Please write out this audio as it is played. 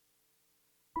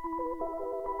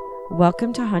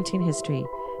Welcome to Haunting History,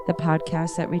 the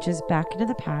podcast that reaches back into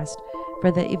the past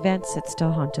for the events that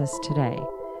still haunt us today.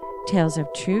 Tales of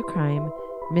true crime,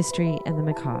 mystery, and the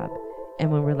macabre.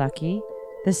 And when we're lucky,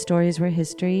 the stories where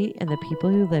history and the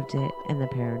people who lived it and the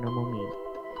paranormal meet.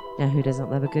 Now, who doesn't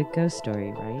love a good ghost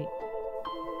story, right?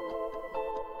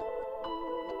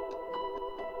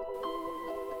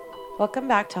 Welcome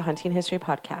back to Haunting History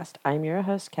Podcast. I'm your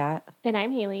host, Kat. And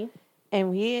I'm Haley.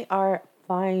 And we are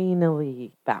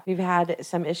finally back. We've had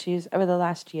some issues over the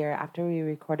last year after we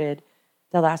recorded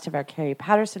the last of our Carrie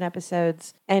Patterson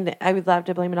episodes. And I would love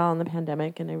to blame it all on the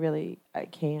pandemic, and I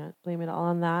can't blame it all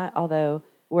on that. Although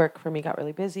work for me got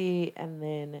really busy, and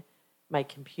then my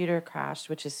computer crashed,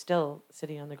 which is still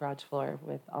sitting on the garage floor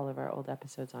with all of our old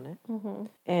episodes on it. Mm-hmm.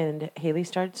 And Haley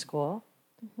started school.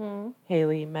 Mm-hmm.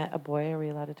 Haley met a boy. Are we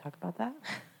allowed to talk about that?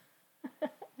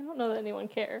 I don't know that anyone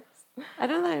cares. I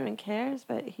don't know that anyone cares,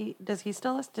 but does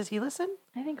he listen?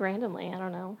 I think randomly. I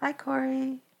don't know. Hi,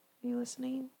 Corey. Are you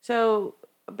listening? So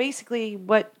basically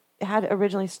what had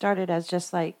originally started as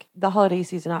just like the holiday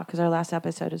season off, because our last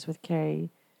episode is with Carrie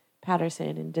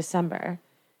Patterson in December.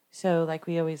 So like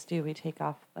we always do, we take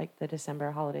off like the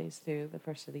December holidays through the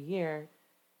first of the year,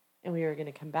 and we were going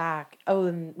to come back. Oh,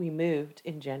 and we moved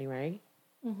in January.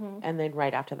 Mm-hmm. And then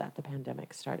right after that, the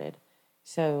pandemic started.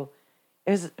 So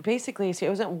it was basically, it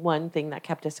wasn't one thing that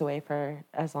kept us away for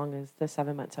as long as the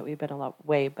 7 months that we've been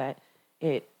away, but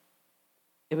it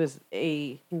was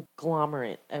a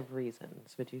conglomerate of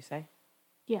reasons, would you say?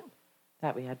 Yeah.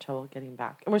 That we had trouble getting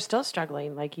back. And we're still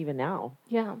struggling, like even now.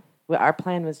 Yeah. Our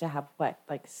plan was to have,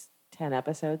 10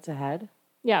 episodes ahead?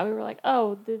 Yeah, we were like,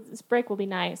 oh, this break will be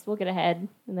nice. We'll get ahead.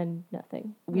 And then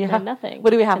nothing. Then nothing. What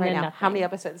do we have right now? Nothing. How many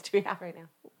episodes do we have right now?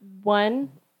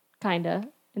 One, kind of,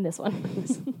 in this one.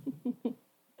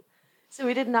 So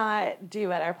we did not do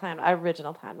what our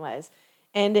original plan was.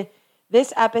 And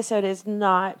this episode is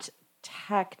not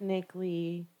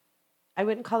technically, I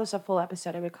wouldn't call this a full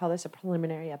episode. I would call this a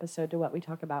preliminary episode to what we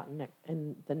talk about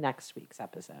in the next week's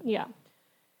episode. Yeah.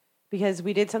 Because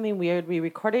we did something weird. We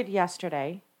recorded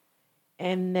yesterday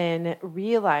and then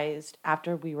realized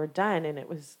after we were done, and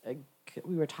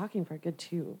we were talking for a good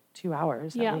two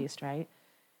hours at least, right?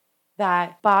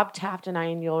 That Bob Taft and I,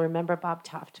 and you'll remember Bob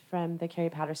Taft from the Carrie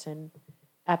Patterson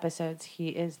episodes. He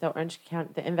is the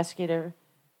investigator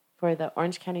for the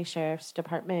Orange County Sheriff's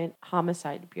Department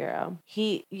Homicide Bureau.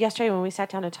 Yesterday when we sat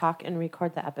down to talk and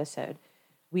record the episode,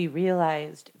 we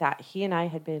realized that he and I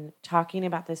had been talking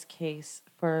about this case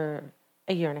for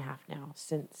a year and a half now,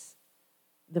 since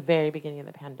the very beginning of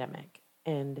the pandemic.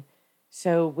 And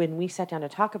so when we sat down to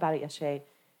talk about it yesterday,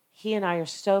 he and I are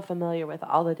so familiar with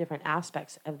all the different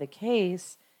aspects of the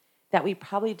case that we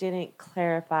probably didn't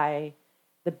clarify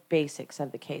the basics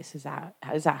of the case. Is that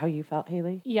how you felt,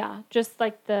 Haley? Yeah, just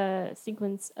like the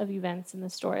sequence of events in the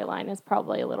storyline is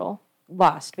probably a little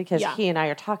lost, because he and I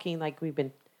are talking like we've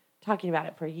been talking about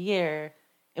it for a year,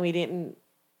 and we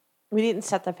didn't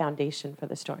set the foundation for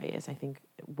the story, is I think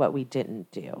what we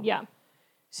didn't do. Yeah.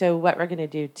 So what we're going to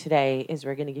do today is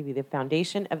we're going to give you the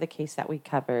foundation of the case that we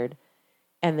covered.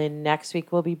 And then next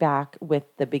week we'll be back with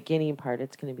the beginning part.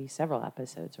 It's going to be several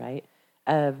episodes, right,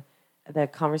 of the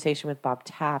conversation with Bob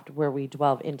Taft, where we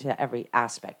delve into every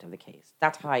aspect of the case.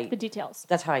 The details.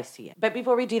 That's how I see it. But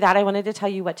before we do that, I wanted to tell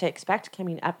you what to expect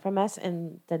coming up from us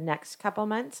in the next couple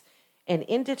months and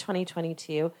into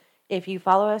 2022. If you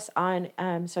follow us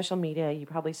on social media, you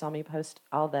probably saw me post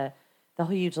all the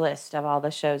huge list of all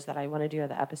the shows that I want to do, or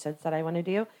the episodes that I want to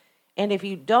do. And if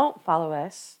you don't follow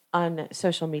us on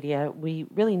social media, we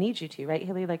really need you to, right,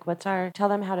 Haley? Tell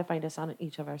them how to find us on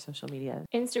each of our social media.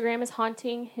 Instagram is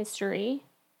Haunting History.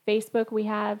 Facebook, we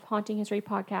have Haunting History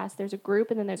Podcast. There's a group,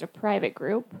 and then there's a private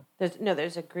group.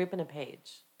 There's a group and a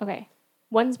page. Okay.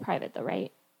 One's private, though,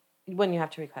 right? When you have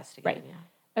to request again, right.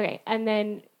 Yeah. Okay. And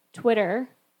then Twitter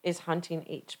is Haunting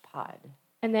H Pod.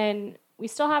 And then we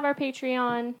still have our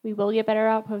Patreon. We will get better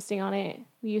at posting on it.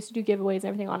 We used to do giveaways and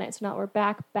everything on it, so now we're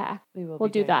back. We'll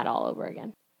do that all over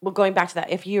again. Well, going back to that,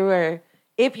 if you are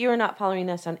not following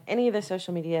us on any of the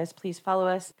social medias, please follow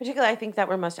us. Particularly, I think that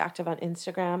we're most active on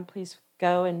Instagram. Please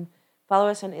go and follow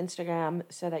us on Instagram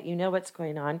so that you know what's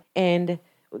going on. And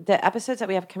the episodes that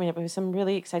we have coming up, we have some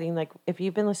really exciting, if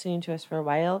you've been listening to us for a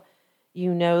while,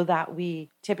 you know that we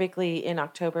typically in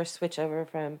October switch over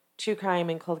from true crime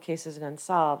and cold cases and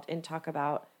unsolved and talk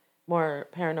about more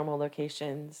paranormal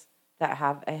locations that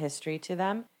have a history to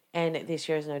them. And this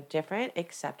year is no different,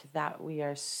 except that we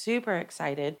are super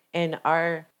excited. And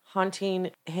our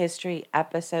haunting history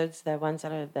episodes, the ones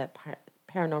that are the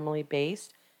paranormally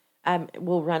based,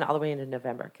 We'll run all the way into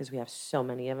November because we have so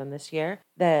many of them this year.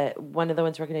 One of the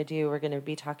ones we're going to do, we're going to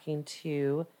be talking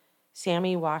to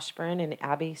Sammy Washburn and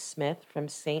Abby Smith from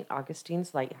St.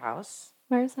 Augustine's Lighthouse.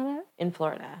 Where is that at? In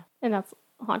Florida. And that's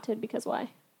haunted because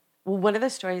why? Well, one of the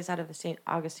stories out of the St.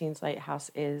 Augustine's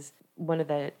Lighthouse is one of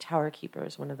the tower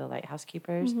keepers, one of the lighthouse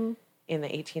keepers, in the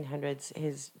 1800s,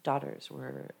 his daughters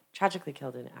were tragically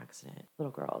killed in an accident,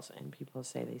 little girls, and people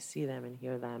say they see them and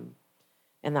hear them.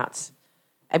 And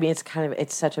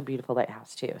it's such a beautiful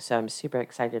lighthouse too. So I'm super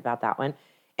excited about that one.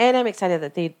 And I'm excited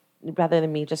that they, rather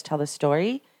than me just tell the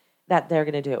story, that they're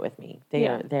going to do it with me. They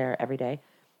are there every day.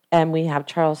 And we have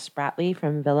Charles Spratley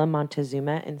from Villa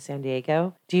Montezuma in San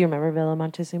Diego. Do you remember Villa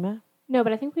Montezuma? No,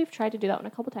 but I think we've tried to do that one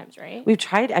a couple times, right? We've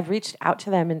tried. I've reached out to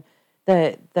them, and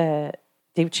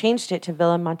they've changed it to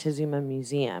Villa Montezuma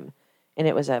Museum. And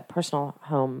it was a personal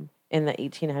home in the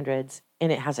 1800s.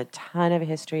 And it has a ton of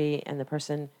history. And the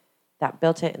person that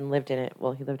built it and lived in it,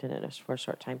 well, he lived in it for a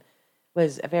short time,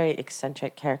 was a very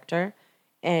eccentric character.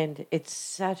 And it's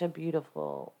such a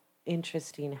beautiful,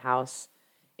 interesting house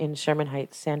in Sherman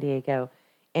Heights, San Diego.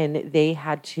 And the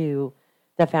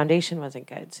foundation wasn't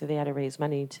good. So they had to raise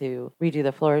money to redo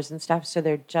the floors and stuff. So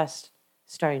they're just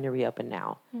starting to reopen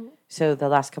now. Mm-hmm. So the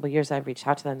last couple of years I've reached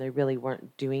out to them, they really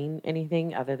weren't doing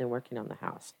anything other than working on the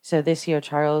house. So this year,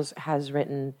 Charles has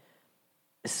written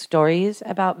stories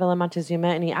about Villa Montezuma,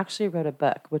 and he actually wrote a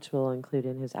book, which we'll include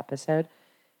in his episode.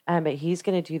 But he's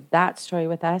going to do that story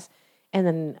with us. And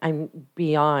then I'm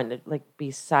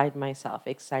beside myself,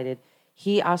 excited.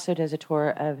 He also does a tour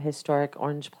of historic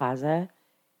Orange Plaza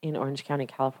in Orange County,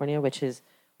 California, which is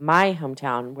my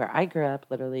hometown where I grew up,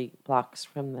 literally blocks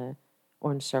from the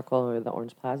Orange Circle or the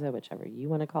Orange Plaza, whichever you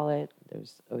want to call it.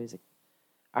 There's always an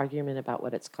argument about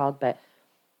what it's called, but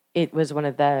it was one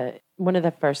of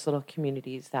the first little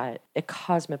communities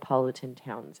cosmopolitan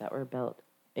towns that were built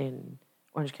in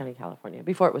Orange County, California,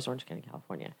 before it was Orange County,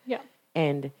 California. Yeah.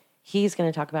 And he's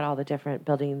going to talk about all the different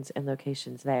buildings and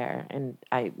locations there, and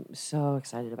I'm so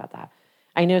excited about that.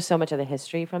 I know so much of the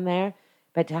history from there,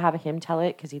 but to have him tell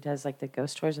it, because he does like the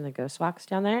ghost tours and the ghost walks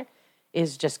down there,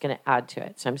 is just going to add to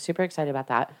it. So I'm super excited about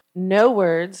that. No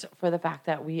words for the fact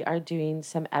that we are doing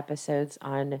some episodes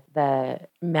on the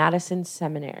Madison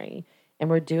Seminary. And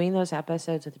we're doing those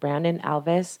episodes with Brandon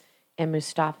Alvis and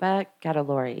Mustafa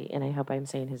Gadalori. And I hope I'm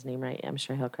saying his name right. I'm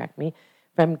sure he'll correct me.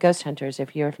 From Ghost Hunters.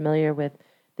 If you're familiar with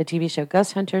the TV show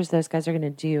Ghost Hunters, those guys are going to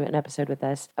do an episode with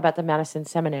us about the Madison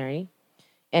Seminary.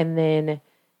 And then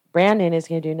Brandon is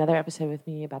going to do another episode with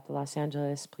me about the Los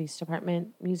Angeles Police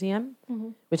Department Museum,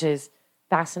 which is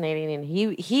fascinating. And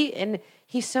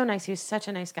he's so nice. He's such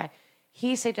a nice guy.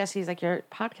 He suggests, he's like, your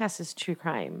podcast is true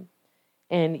crime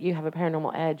and you have a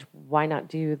paranormal edge. Why not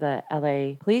do the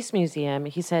LA Police Museum?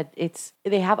 He said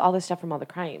they have all this stuff from all the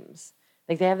crimes.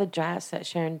 Like they have the dress that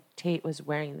Sharon Tate was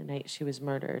wearing the night she was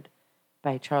murdered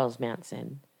by Charles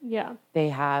Manson. Yeah. They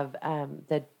have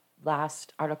the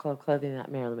last article of clothing that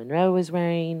Marilyn Monroe was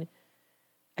wearing.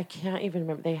 I can't even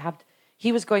remember.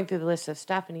 He was going through the list of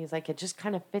stuff, and he's like, it just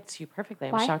kind of fits you perfectly.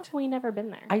 I'm shocked. Have we never been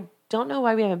there? I don't know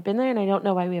why we haven't been there, and I don't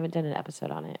know why we haven't done an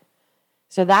episode on it.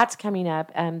 So that's coming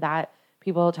up, and that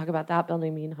people talk about that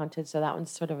building being haunted. So that one's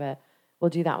sort of we'll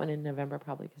do that one in November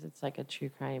probably because it's like a true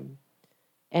crime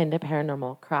and a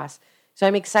paranormal cross. So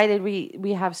I'm excited.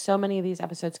 We have so many of these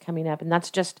episodes coming up, and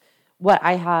that's just what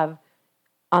I have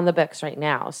on the books right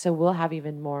now. So we'll have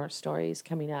even more stories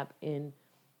coming up in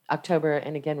October.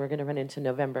 And again, we're going to run into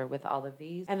November with all of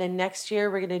these. And then next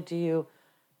year, we're going to do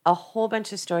a whole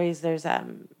bunch of stories. There's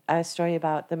a story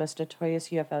about the most notorious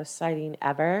UFO sighting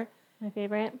ever. My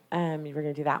favorite. We're going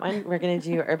to do that one. We're going to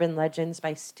do urban legends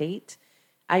by state.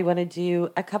 I want to do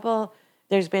a couple.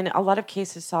 There's been a lot of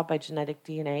cases solved by genetic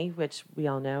DNA, which we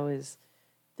all know is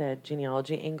the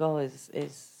genealogy angle is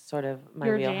sort of my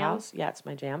wheelhouse. Yeah, it's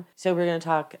my jam. So we're going to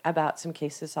talk about some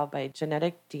cases solved by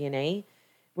genetic DNA.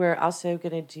 We're also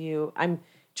going to I'm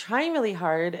trying really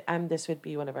hard, this would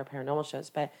be one of our paranormal shows,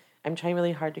 but I'm trying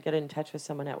really hard to get in touch with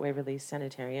someone at Waverly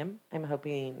Sanitarium. I'm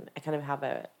hoping, I kind of have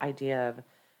an idea of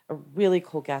a really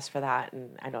cool guest for that,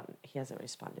 and he hasn't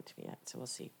responded to me yet, so we'll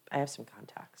see. I have some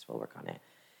contacts. We'll work on it.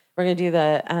 We're going to do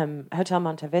the Hotel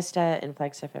Monte Vista in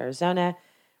Flagstaff, Arizona.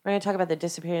 We're going to talk about the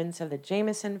disappearance of the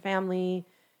Jameson family,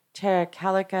 Tara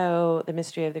Calico, the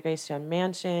mystery of the Greystone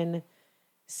Mansion,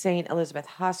 St. Elizabeth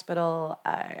Hospital.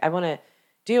 I want to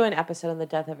do an episode on the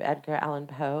death of Edgar Allan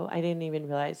Poe. I didn't even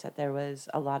realize that there was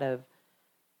a lot of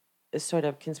sort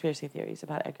of conspiracy theories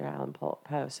about Edgar Allan Poe,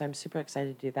 so I'm super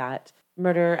excited to do that.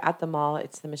 Murder at the Mall,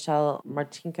 it's the Michelle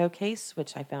Martinko case,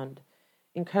 which I found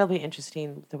incredibly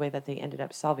interesting the way that they ended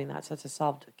up solving that. So it's a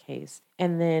solved case.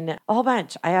 And then a whole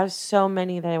bunch. I have so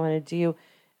many that I want to do.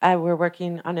 We're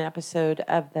working on an episode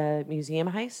of the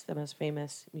museum heist, the most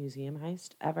famous museum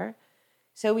heist ever.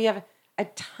 So we have a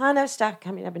ton of stuff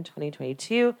coming up in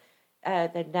 2022.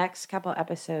 The next couple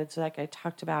episodes, like I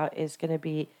talked about, is going to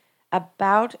be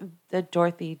about the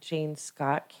Dorothy Jane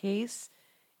Scott case.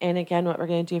 And again, what we're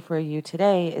going to do for you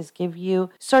today is give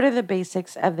you sort of the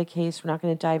basics of the case. We're not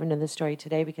going to dive into the story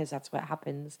today because that's what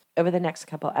happens over the next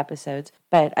couple episodes.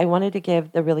 But I wanted to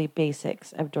give the really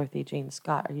basics of Dorothy Jane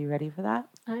Scott. Are you ready for that?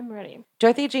 I'm ready.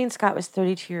 Dorothy Jane Scott was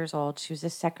 32 years old. She was a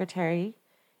secretary,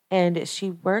 and she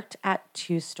worked at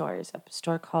two stores, a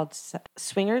store called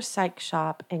Swingers Psych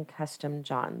Shop and Custom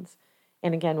John's.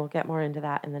 And again, we'll get more into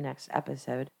that in the next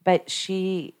episode. But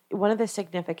one of the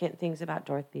significant things about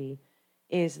Dorothy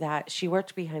is that she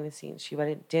worked behind the scenes. She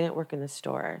didn't work in the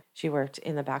store. She worked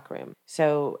in the back room.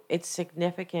 So it's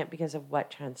significant because of what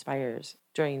transpires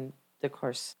during the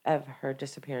course of her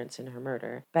disappearance and her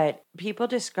murder. But people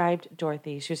described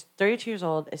Dorothy. She was 32 years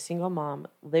old, a single mom,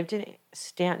 lived in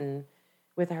Stanton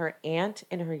with her aunt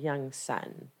and her young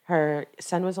son. Her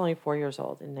son was only 4 years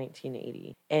old in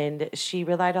 1980. And she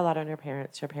relied a lot on her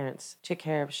parents. Her parents took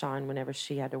care of Sean whenever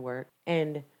she had to work.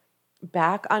 And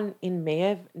in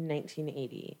May of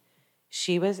 1980,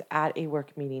 she was at a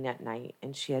work meeting at night,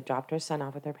 and she had dropped her son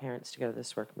off with her parents to go to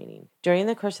this work meeting. During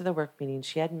the course of the work meeting,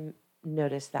 she had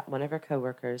noticed that one of her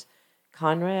coworkers,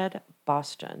 Conrad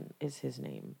Boston is his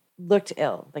name, looked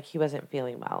ill, like he wasn't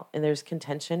feeling well. And there's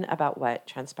contention about what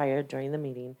transpired during the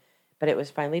meeting, but it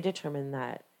was finally determined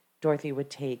that Dorothy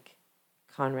would take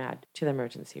Conrad to the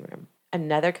emergency room.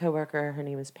 Another coworker, her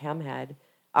name is Pam Head,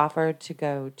 offered to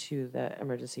go to the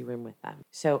emergency room with them.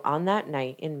 So on that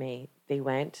night in May, they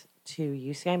went to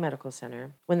UCI Medical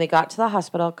Center. When they got to the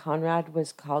hospital, Conrad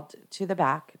was called to the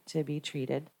back to be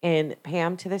treated. And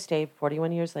Pam, to this day,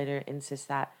 41 years later, insists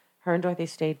that her and Dorothy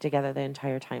stayed together the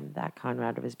entire time that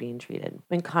Conrad was being treated.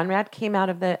 When Conrad came out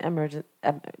of the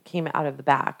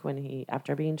back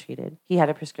after being treated, he had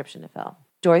a prescription to fill.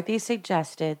 Dorothy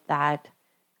suggested that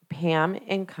Pam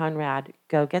and Conrad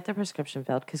go get the prescription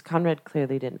filled because Conrad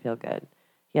clearly didn't feel good.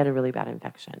 He had a really bad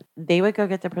infection. They would go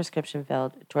get the prescription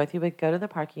filled. Dorothy would go to the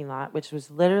parking lot, which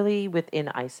was literally within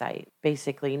eyesight,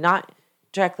 basically. Not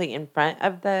directly in front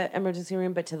of the emergency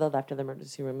room, but to the left of the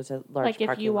emergency room was a large parking lot.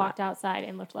 Like if you walked outside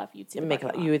and looked left, you'd see the parking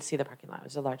lot. You would see the parking lot. It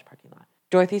was a large parking lot.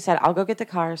 Dorothy said, I'll go get the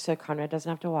car so Conrad doesn't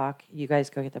have to walk. You guys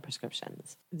go get the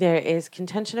prescriptions. There is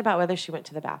contention about whether she went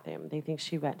to the bathroom. They think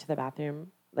she went to the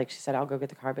bathroom. Like she said, I'll go get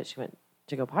the car, but she went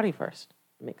to go potty first.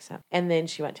 Makes sense. And then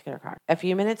she went to get her car. A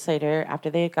few minutes later, after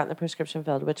they had gotten the prescription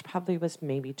filled, which probably was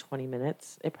maybe 20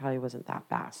 minutes, it probably wasn't that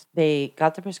fast. They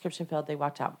got the prescription filled. They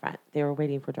walked out front. They were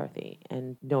waiting for Dorothy,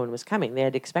 and no one was coming. They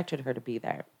had expected her to be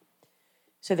there.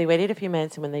 So they waited a few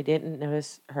minutes, and when they didn't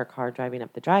notice her car driving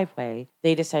up the driveway,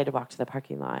 they decided to walk to the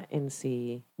parking lot and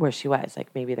see where she was.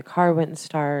 Like maybe the car wouldn't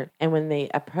start. And when they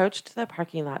approached the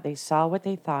parking lot, they saw what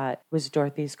they thought was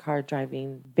Dorothy's car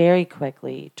driving very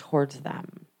quickly towards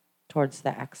them, towards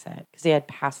the exit, because they had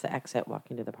passed the exit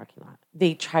walking to the parking lot.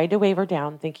 They tried to wave her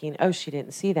down thinking, oh, she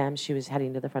didn't see them. She was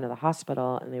heading to the front of the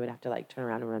hospital, and they would have to like turn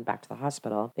around and run back to the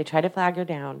hospital. They tried to flag her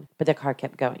down, but the car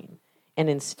kept going. And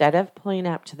instead of pulling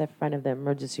up to the front of the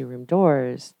emergency room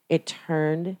doors, it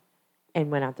turned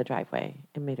and went out the driveway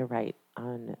and made a right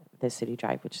on the city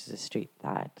drive, which is a street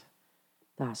that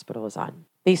the hospital was on.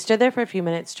 They stood there for a few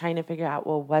minutes trying to figure out,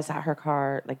 well, was that her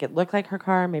car? Like it looked like her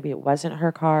car. Maybe it wasn't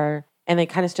her car. And they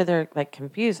kind of stood there like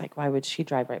confused, like, why would she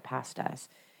drive right past us?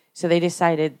 So they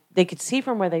decided they could see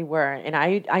from where they were. And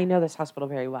I know this hospital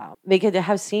very well. They could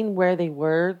have seen where they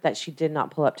were, that she did not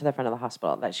pull up to the front of the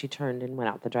hospital, that she turned and went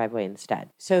out the driveway instead.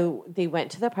 So they went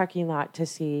to the parking lot to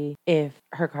see if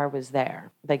her car was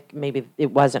there. Like maybe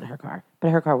it wasn't her car,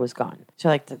 but her car was gone.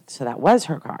 So so that was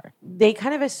her car. They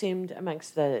kind of assumed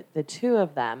amongst the two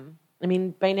of them, I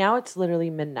mean, by now it's literally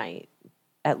midnight,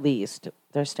 at least.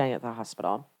 They're staying at the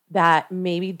hospital. That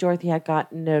maybe Dorothy had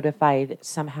got notified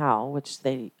somehow, which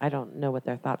I don't know what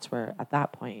their thoughts were at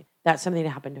that point, that something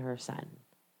had happened to her son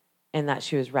and that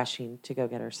she was rushing to go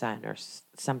get her son or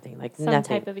something like some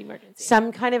nothing. type of emergency.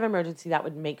 Some kind of emergency that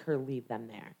would make her leave them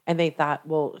there. And they thought,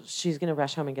 well, she's going to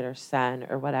rush home and get her son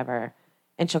or whatever,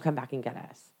 and she'll come back and get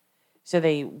us. So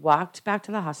they walked back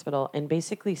to the hospital and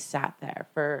basically sat there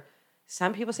for,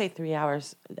 some people say 3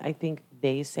 hours. I think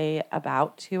they say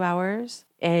about 2 hours,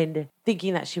 and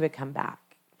thinking that she would come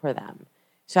back for them.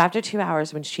 So after 2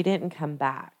 hours, when she didn't come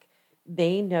back,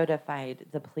 they notified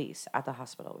the police at the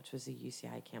hospital, which was the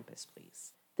UCI campus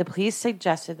police. The police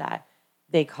suggested that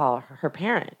they call her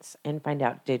parents and find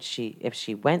out if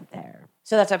she went there.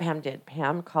 So that's what Pam did.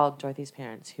 Pam called Dorothy's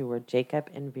parents, who were Jacob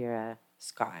and Vera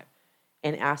Scott,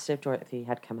 and asked if Dorothy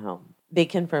had come home. They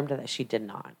confirmed that she did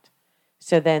not.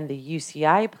 So then the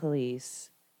UCI police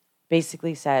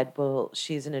basically said, well,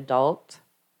 she's an adult.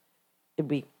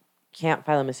 We can't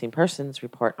file a missing persons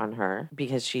report on her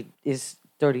because she is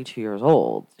 32 years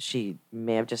old. She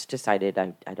may have just decided,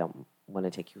 I don't want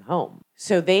to take you home.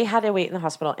 So they had to wait in the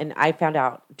hospital. And I found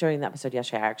out during the episode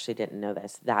yesterday, I actually didn't know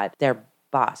this, that their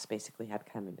boss basically had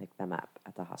come and picked them up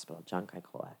at the hospital, John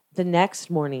Kikola. The next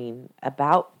morning,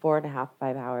 about 4.5,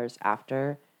 5 hours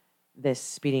after this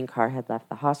speeding car had left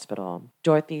the hospital,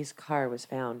 Dorothy's car was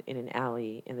found in an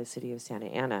alley in the city of Santa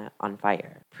Ana on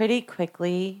fire. Pretty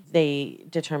quickly, they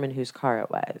determined whose car it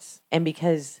was. And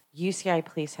because UCI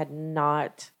police had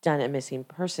not done a missing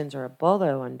persons or a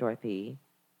BOLO on Dorothy,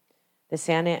 the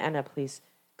Santa Ana police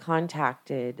tried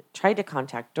to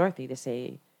contact Dorothy to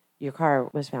say, your car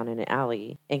was found in an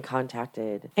alley, and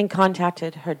contacted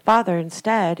her father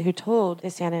instead, who told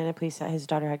the Santa Ana police that his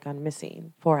daughter had gone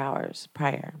missing 4 hours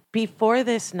prior. Before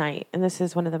this night, and this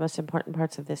is one of the most important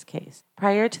parts of this case,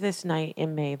 prior to this night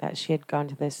in May that she had gone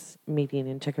to this meeting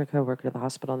and took her coworker to the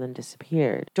hospital and then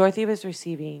disappeared, Dorothy was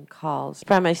receiving calls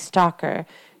from a stalker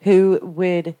who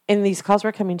would, and these calls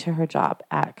were coming to her job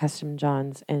at Custom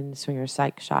John's and Swinger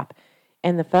Psych Shop.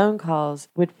 And the phone calls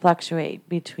would fluctuate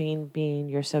between being,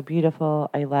 you're so beautiful,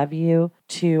 I love you,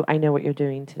 to, I know what you're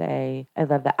doing today, I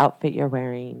love the outfit you're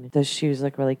wearing, those shoes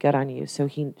look really good on you. So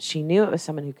she knew it was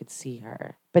someone who could see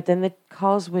her. But then the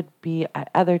calls would be at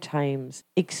other times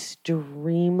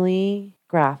extremely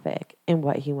graphic in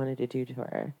what he wanted to do to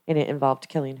her. And it involved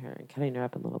killing her and cutting her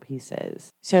up in little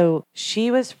pieces. So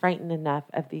she was frightened enough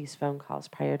of these phone calls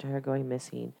prior to her going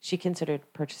missing. She considered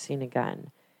purchasing a gun.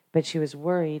 But she was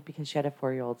worried because she had a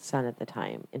 4-year-old son at the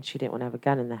time and she didn't want to have a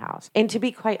gun in the house. And to be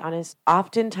quite honest,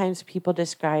 oftentimes people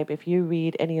describe, if you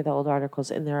read any of the old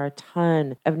articles, and there are a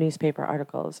ton of newspaper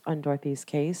articles on Dorothy's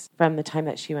case from the time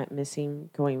that she went missing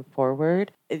going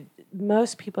forward,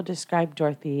 most people describe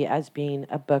Dorothy as being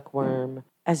a bookworm,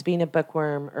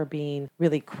 or being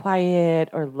really quiet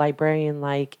or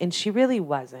librarian-like. And she really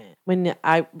wasn't. When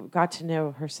I got to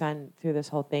know her son through this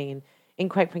whole thing, and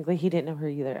quite frankly, he didn't know her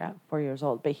either at 4 years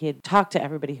old, but he had talked to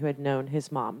everybody who had known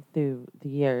his mom through the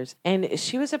years. And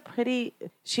she was pretty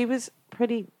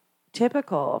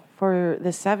typical for the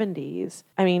 70s.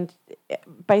 I mean,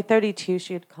 by 32,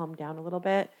 she had calmed down a little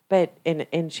bit, but,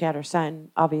 and she had her son,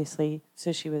 obviously,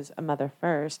 so she was a mother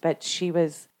first, but she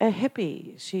was a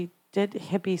hippie. She did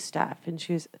hippie stuff, and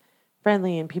she was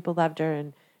friendly, and people loved her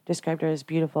and described her as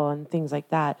beautiful and things like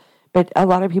that. But a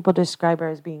lot of people describe her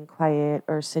as being quiet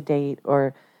or sedate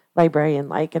or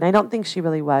librarian-like. And I don't think she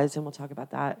really was. And we'll talk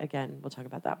about that again. We'll talk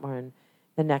about that more in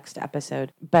the next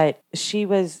episode. But she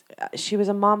was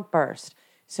a mom first.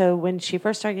 So when she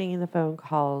first started getting the phone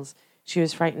calls, she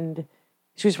was frightened.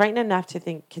 She was frightened enough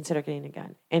to consider getting a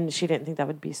gun. And she didn't think that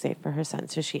would be safe for her son.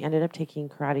 So she ended up taking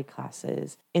karate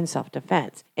classes in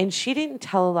self-defense. And she didn't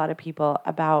tell a lot of people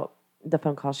about the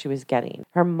phone call she was getting.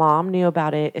 Her mom knew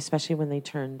about it, especially when they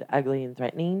turned ugly and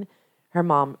threatening. Her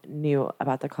mom knew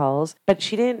about the calls, but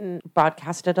she didn't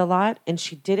broadcast it a lot, and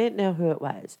she didn't know who it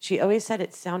was. She always said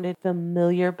it sounded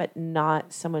familiar, but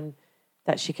not someone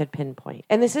that she could pinpoint.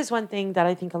 And this is one thing that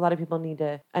I think a lot of people need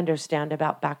to understand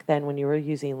about back then when you were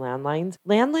using landlines.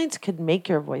 Landlines could make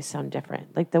your voice sound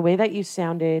different. Like the way that you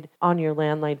sounded on your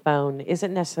landline phone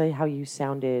isn't necessarily how you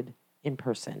sounded in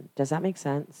person. Does that make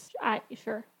sense?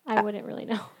 Sure. I wouldn't really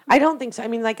know. I don't think so. I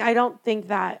mean, I think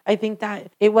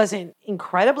that it wasn't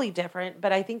incredibly different,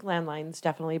 but I think landlines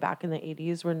definitely back in the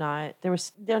 80s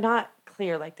they're not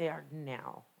clear like they are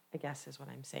now, I guess is what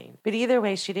I'm saying. But either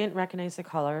way, she didn't recognize the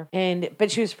caller,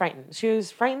 but she was frightened. She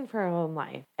was frightened for her own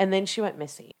life. And then she went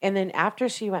missing. And then after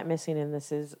she went missing, and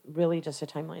this is really just a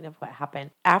timeline of what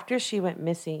happened, after she went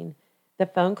missing, the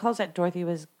phone calls that Dorothy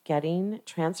was getting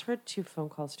transferred to phone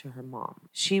calls to her mom.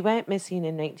 She went missing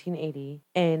in 1980,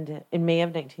 and in May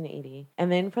of 1980.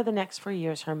 And then for the next 4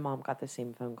 years, her mom got the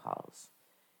same phone calls.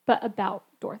 But about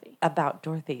Dorothy. About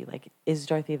Dorothy. Like, is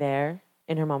Dorothy there?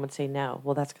 And her mom would say no.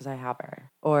 Well, that's because I have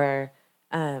her. Or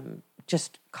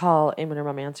just call, and when her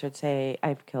mom answered, say,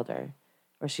 I've killed her.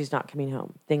 Or she's not coming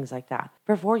home. Things like that.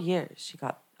 For 4 years, she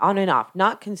got on and off,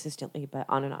 not consistently, but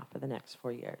on and off for the next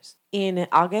 4 years. In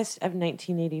August of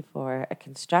 1984, a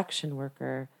construction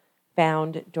worker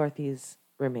found Dorothy's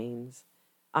remains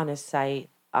on a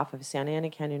site off of Santa Ana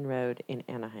Canyon Road in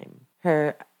Anaheim.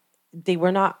 Her they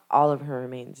were not all of her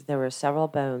remains. There were several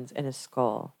bones and a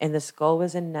skull. And the skull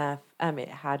was enough. It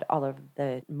had all of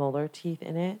the molar teeth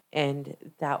in it. And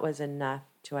that was enough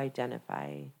to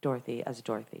identify Dorothy as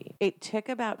Dorothy. It took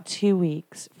about 2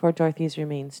 weeks for Dorothy's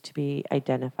remains to be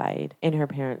identified and her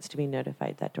parents to be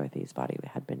notified that Dorothy's body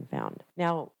had been found.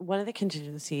 Now, one of the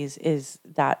contingencies is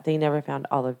that they never found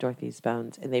all of Dorothy's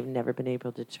bones and they've never been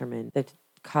able to determine the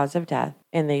cause of death,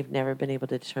 and they've never been able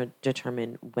to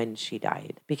determine when she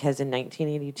died. Because in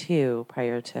 1982,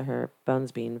 prior to her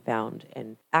bones being found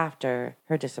and after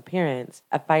her disappearance,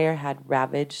 a fire had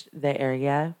ravaged the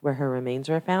area where her remains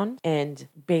were found and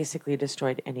basically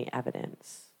destroyed any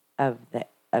evidence of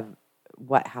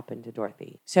what happened to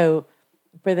Dorothy. So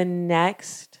for the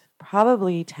next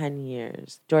probably 10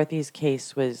 years, Dorothy's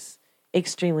case was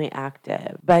extremely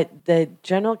active, but the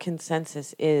general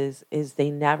consensus is they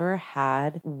never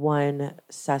had one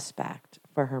suspect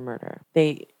for her murder.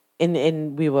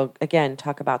 And we will again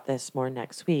talk about this more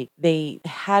next week. They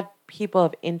had people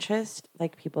of interest,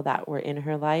 like people that were in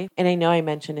her life. And I know I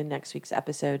mentioned in next week's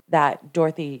episode that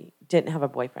Dorothy didn't have a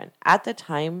boyfriend. At the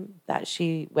time that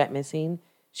she went missing,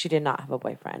 she did not have a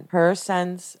boyfriend. Her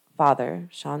son's father,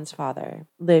 Sean's father,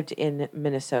 lived in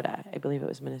Minnesota. I believe it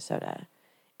was Minnesota.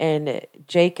 And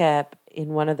Jacob,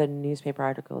 in one of the newspaper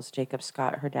articles, Jacob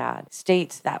Scott, her dad,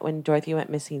 states that when Dorothy went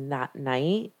missing that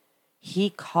night, he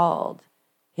called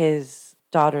his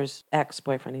daughter's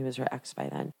ex-boyfriend, he was her ex by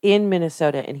then, in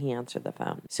Minnesota, and he answered the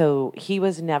phone. So he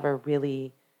was never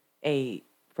really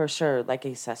for sure, like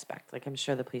a suspect. Like, I'm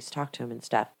sure the police talked to him and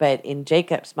stuff. But in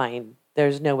Jacob's mind,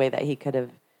 there's no way that he could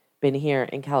have been here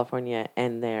in California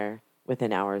and there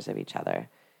within hours of each other.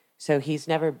 So he's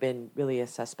never been really a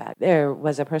suspect. There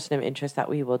was a person of interest that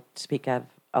we will speak of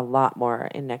a lot more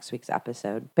in next week's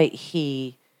episode, but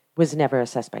he was never a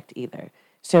suspect either.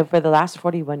 So for the last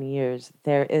 41 years,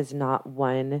 there is not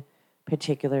one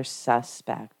particular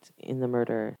suspect in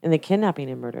the kidnapping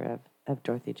and murder of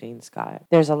Dorothy Jane Scott.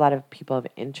 There's a lot of people of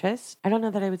interest. I don't know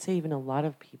that I would say even a lot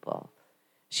of people.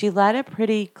 She led a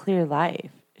pretty clear life.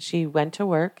 She went to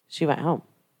work. She went home.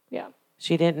 Yeah.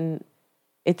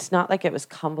 It's not like it was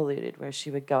convoluted where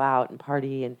she would go out and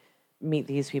party and meet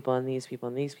these people and these people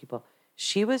and these people.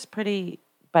 She was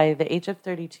by the age of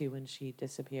 32 when she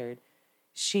disappeared,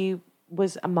 she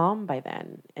was a mom by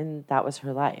then, and that was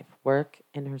her life. Work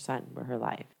and her son were her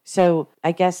life. So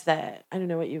I guess that, I don't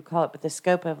know what you call it, but the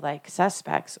scope of like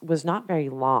suspects was not very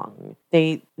long.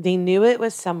 They knew it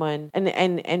was someone,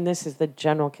 and this is the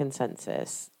general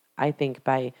consensus, I think,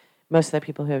 by most of the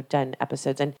people who have done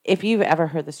episodes. And if you've ever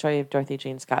heard the story of Dorothy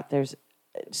Jane Scott, there's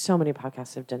so many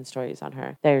podcasts have done stories on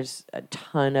her. There's a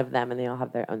ton of them and they all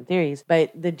have their own theories.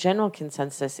 But the general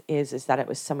consensus is that it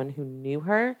was someone who knew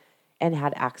her and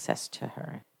had access to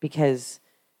her, because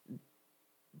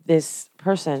this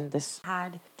person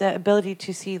had the ability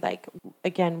to see, like,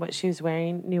 again, what she was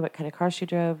wearing, knew what kind of car she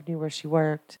drove, knew where she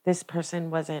worked. This person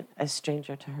wasn't a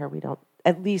stranger to her.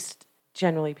 At least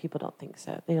generally, people don't think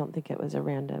so. They don't think it was a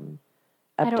random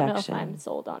abduction. I don't know if I'm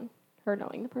sold on her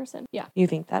knowing the person. Yeah. You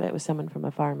think that it was someone from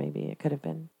afar, maybe? It could have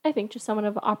been. I think just someone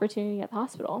of opportunity at the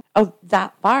hospital. Oh,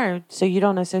 that far? So you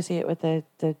don't associate with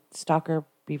the stalker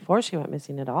before she went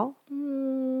missing at all?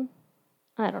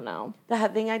 I don't know. The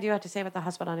thing I do have to say about the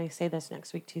hospital, and I say this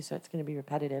next week too, so it's going to be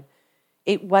repetitive,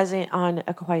 it wasn't on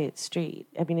a quiet street.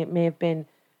 I mean, it may have been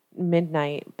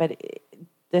midnight, but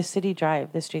the city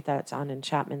drive, the street that it's on in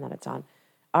Chapman that it's on,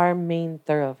 are main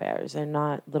thoroughfares. They're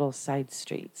not little side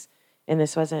streets. And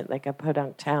this wasn't like a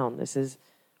podunk town. This is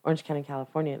Orange County,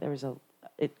 California.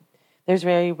 There's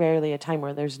very rarely a time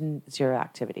where there's zero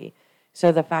activity.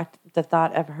 So the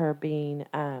thought of her being,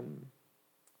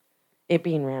 it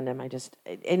being random,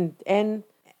 and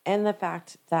the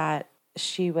fact that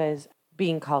she was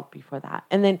being called before that.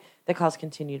 And then the calls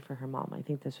continued for her mom. I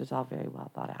think this was all very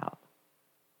well thought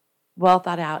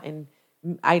out. And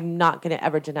I'm not going to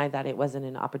ever deny that it wasn't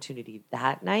an opportunity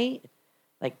that night.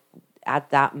 Like,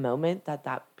 at that moment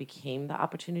that became the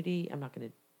opportunity. I'm not going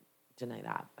to deny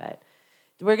that. But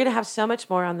we're going to have so much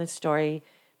more on this story.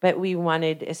 But we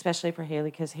wanted, especially for Haley,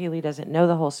 because Haley doesn't know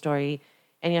the whole story.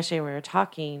 And yesterday when we were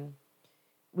talking,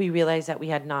 we realized that we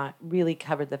had not really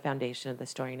covered the foundation of the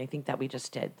story. And I think that we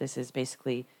just did. This is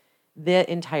basically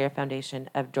the entire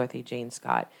foundation of Dorothy Jane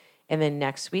Scott. And then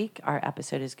next week, our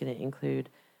episode is going to include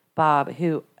Bob,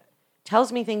 who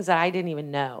tells me things that I didn't even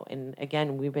know. And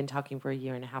again, we've been talking for a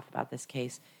year and a half about this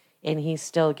case, and he's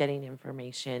still getting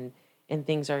information, and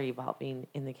things are evolving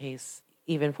in the case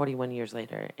even 41 years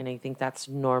later. And I think that's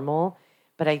normal.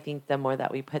 But I think the more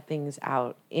that we put things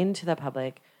out into the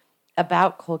public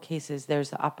about cold cases, there's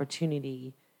the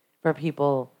opportunity for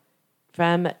people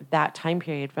from that time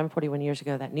period, from 41 years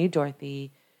ago, that knew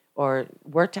Dorothy or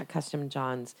worked at Custom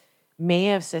John's may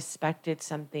have suspected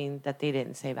something that they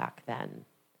didn't say back then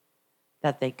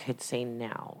that they could say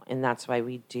now. And that's why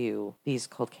we do these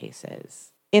cold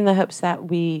cases, in the hopes that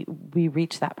we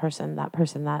reach that person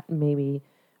that maybe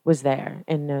was there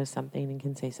and knows something and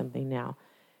can say something now.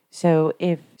 So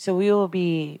we will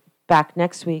be back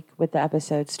next week with the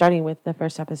episode, starting with the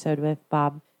first episode with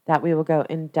Bob, that we will go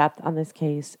in depth on this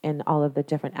case and all of the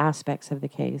different aspects of the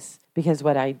case, because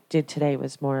what I did today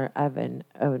was more of an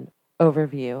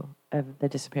overview of the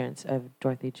disappearance of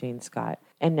Dorothy Jane Scott.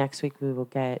 And next week we will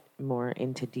get more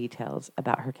into details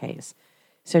about her case.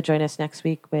 So join us next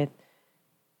week with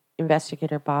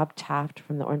Investigator Bob Taft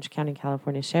from the Orange County,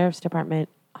 California Sheriff's Department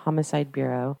Homicide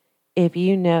Bureau. If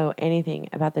you know anything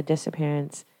about the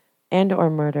disappearance and or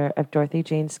murder of Dorothy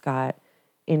Jane Scott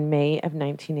in May of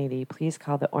 1980, please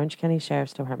call the Orange County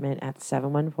Sheriff's Department at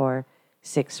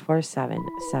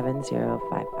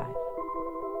 714-647-7055.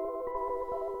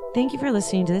 Thank you for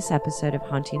listening to this episode of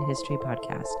Haunting History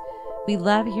Podcast. We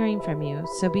love hearing from you,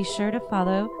 so be sure to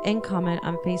follow and comment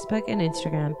on Facebook and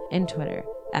Instagram and Twitter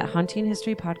at Haunting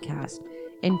History Podcast.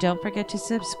 And don't forget to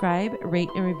subscribe, rate,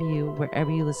 and review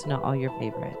wherever you listen to all your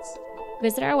favorites.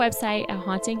 Visit our website at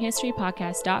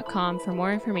hauntinghistorypodcast.com for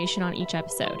more information on each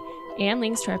episode and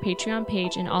links to our Patreon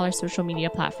page and all our social media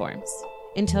platforms.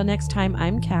 Until next time,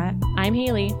 I'm Kat. I'm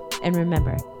Haley. And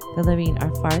remember, the living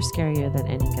are far scarier than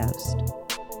any ghost.